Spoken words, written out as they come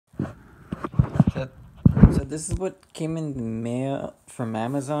So this is what came in the mail from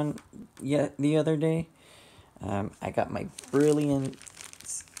Amazon the other day. I got my Brillianize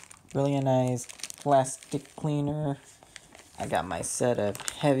plastic cleaner. I got my set of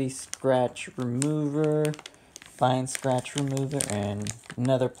heavy scratch remover, fine scratch remover, and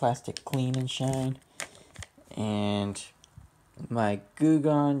another plastic clean and shine. And my Goo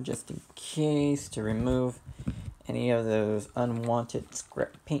Gone just in case to remove any of those unwanted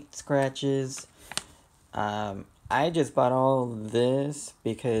paint scratches. I just bought all this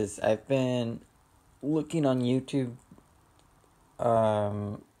because I've been looking on YouTube.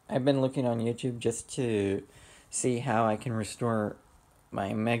 I've been looking on YouTube just to see how I can restore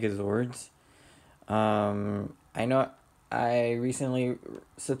my Megazords. I know I recently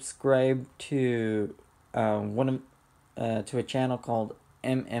subscribed to to a channel called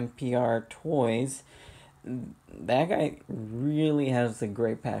MMPR Toys. That guy really has a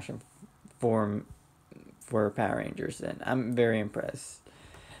great passion for Power Rangers, and I'm very impressed.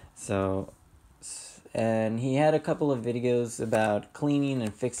 And he had a couple of videos about cleaning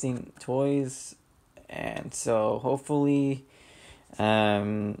and fixing toys, and so hopefully,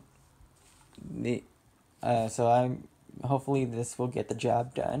 hopefully this will get the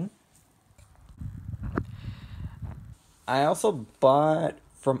job done. I also bought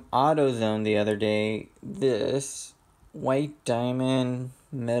from AutoZone the other day this white diamond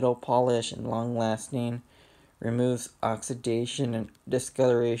metal polish and long lasting. Removes oxidation and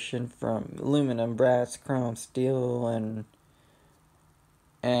discoloration from aluminum, brass, chrome, steel,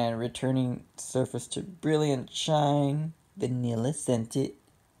 and returning surface to brilliant shine. Vanilla scented.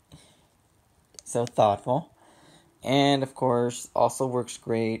 So thoughtful. And of course, also works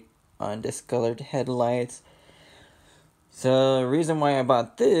great on discolored headlights. So the reason why I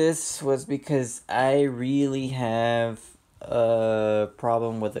bought this was because I really have a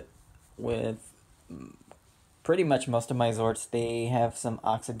problem with pretty much most of my Zords. They have some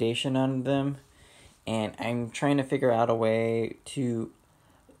oxidation on them, and I'm trying to figure out a way to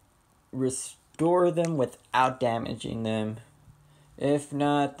restore them without damaging them. If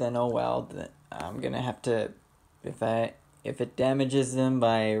not, then oh well. Then I'm gonna have to, if it damages them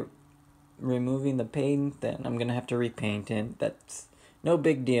by removing the paint, then I'm gonna have to repaint it. That's no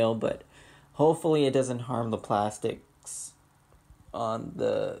big deal, but hopefully it doesn't harm the plastics on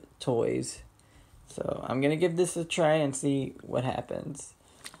the toys. So I'm going to give this a try and see what happens.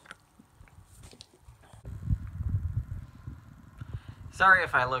 Sorry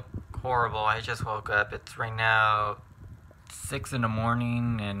if I look horrible. I just woke up. It's right now 6 in the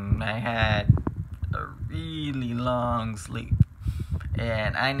morning and I had a really long sleep.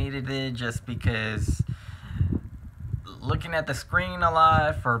 And I needed it just because looking at the screen a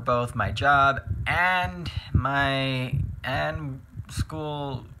lot for both my job and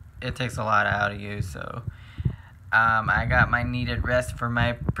school, it takes a lot out of you, so I got my needed rest for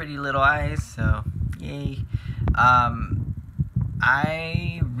my pretty little eyes, so yay.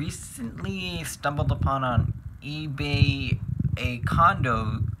 I recently stumbled upon on eBay a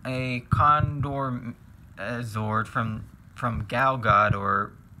Condor Zord from Gal God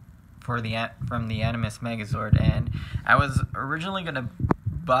or from the Animus Megazord, and I was originally gonna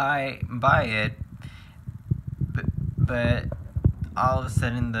buy it, but all of a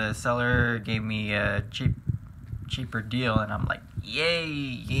sudden the seller gave me a cheaper deal, and I'm like,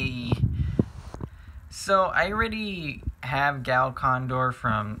 yay. So I already have Gal Condor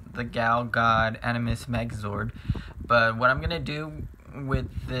from the Gal God Animus Megazord, but what I'm gonna do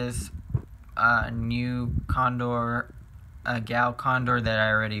with this new Condor, Gal Condor that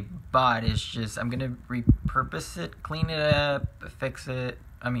I already bought is just, I'm gonna repurpose it, clean it up, fix it.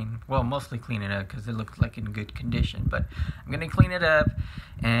 Mostly clean it up because it looked like in good condition. But I'm gonna clean it up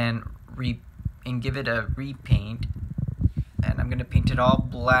and give it a repaint, and I'm gonna paint it all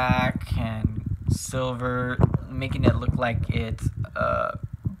black and silver, making it look like it's a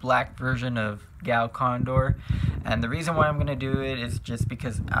black version of Gal Condor. And the reason why I'm gonna do it is just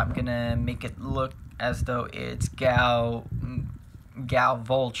because I'm gonna make it look as though it's Gal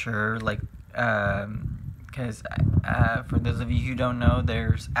Vulture, like because for those of you who don't know,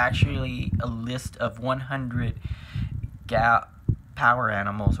 there's actually a list of 100 Gal power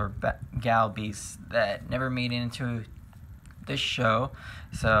animals or Gal beasts that never made it into this show.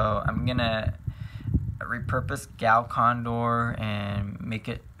 So I'm gonna repurpose Gal Condor and make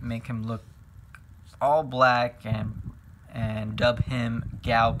him look all black and dub him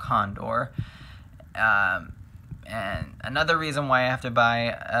Gal Condor. And another reason why I have to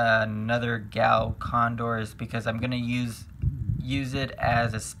buy another Gal Condor is because I'm gonna use it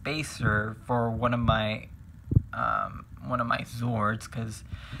as a spacer for one of my Zords, because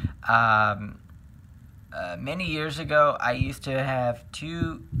many years ago, I used to have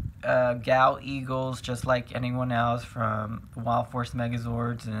two Gal Eagles, just like anyone else, from the Wild Force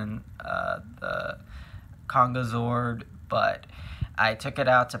Megazords and the Conga Zord, but I took it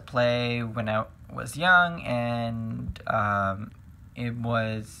out to play when I was young, and it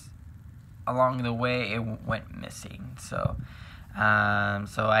was, along the way, it went missing. So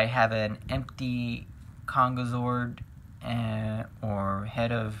I have an empty Conga Zord or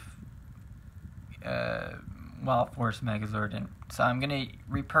head of Wild Force Megazord, and so I'm gonna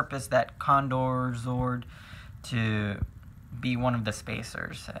repurpose that Condor Zord to be one of the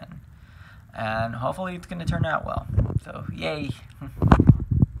spacers, and hopefully it's gonna turn out well. So yay!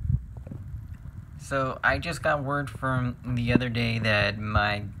 So I just got word from the other day that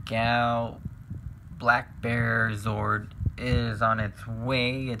my Gal Black Bear Zord is on its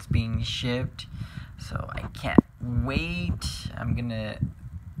way. It's being shipped, so I can't wait. I'm gonna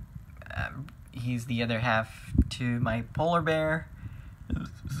he's the other half to my Polar Bear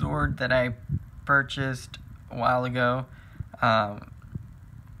Zord that I purchased a while ago.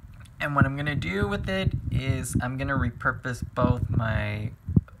 And what I'm gonna do with it is I'm gonna repurpose both my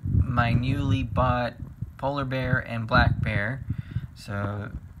newly bought Polar Bear and Black Bear, so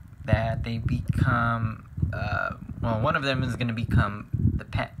that they become one of them is gonna become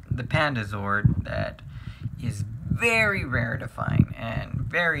the Panda Zord, that is very rare to find and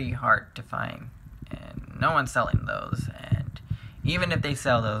very hard to find, and no one's selling those. And even if they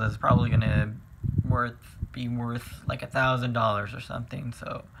sell those, it's probably gonna be worth like $1,000 or something.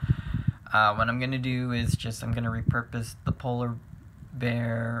 So what I'm gonna do is I'm gonna repurpose the Polar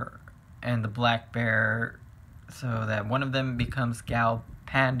Bear and the Black Bear so that one of them becomes Gal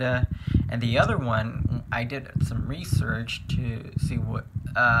Panda, and the other one, I did some research to see what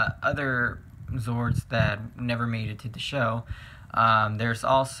other Zords that never made it to the show. There's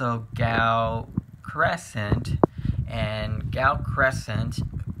also Gal Crescent, and Gal Crescent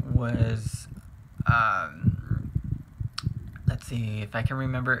was let's see if I can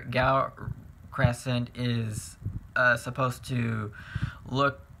remember. Gal Crescent is supposed to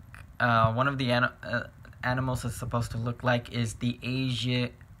look, one of the animals is supposed to look like is the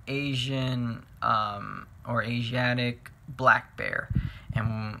Asian or Asiatic black bear,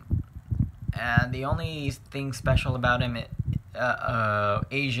 and the only thing special about him,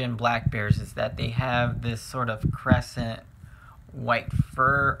 Asian black bears, is that they have this sort of crescent white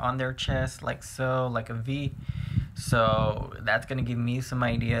fur on their chest, like so, like a V. So that's gonna give me some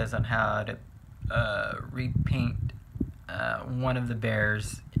ideas on how to repaint one of the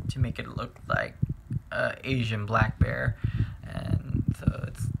bears to make it look like Asian black bear, and so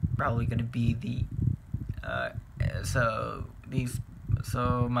it's probably gonna be the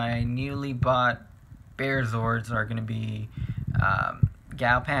so my newly bought Bear Zords are gonna be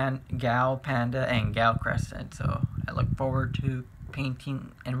Gal Panda and Gal Crescent. So I look forward to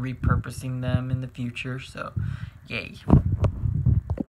painting and repurposing them in the future. So yay.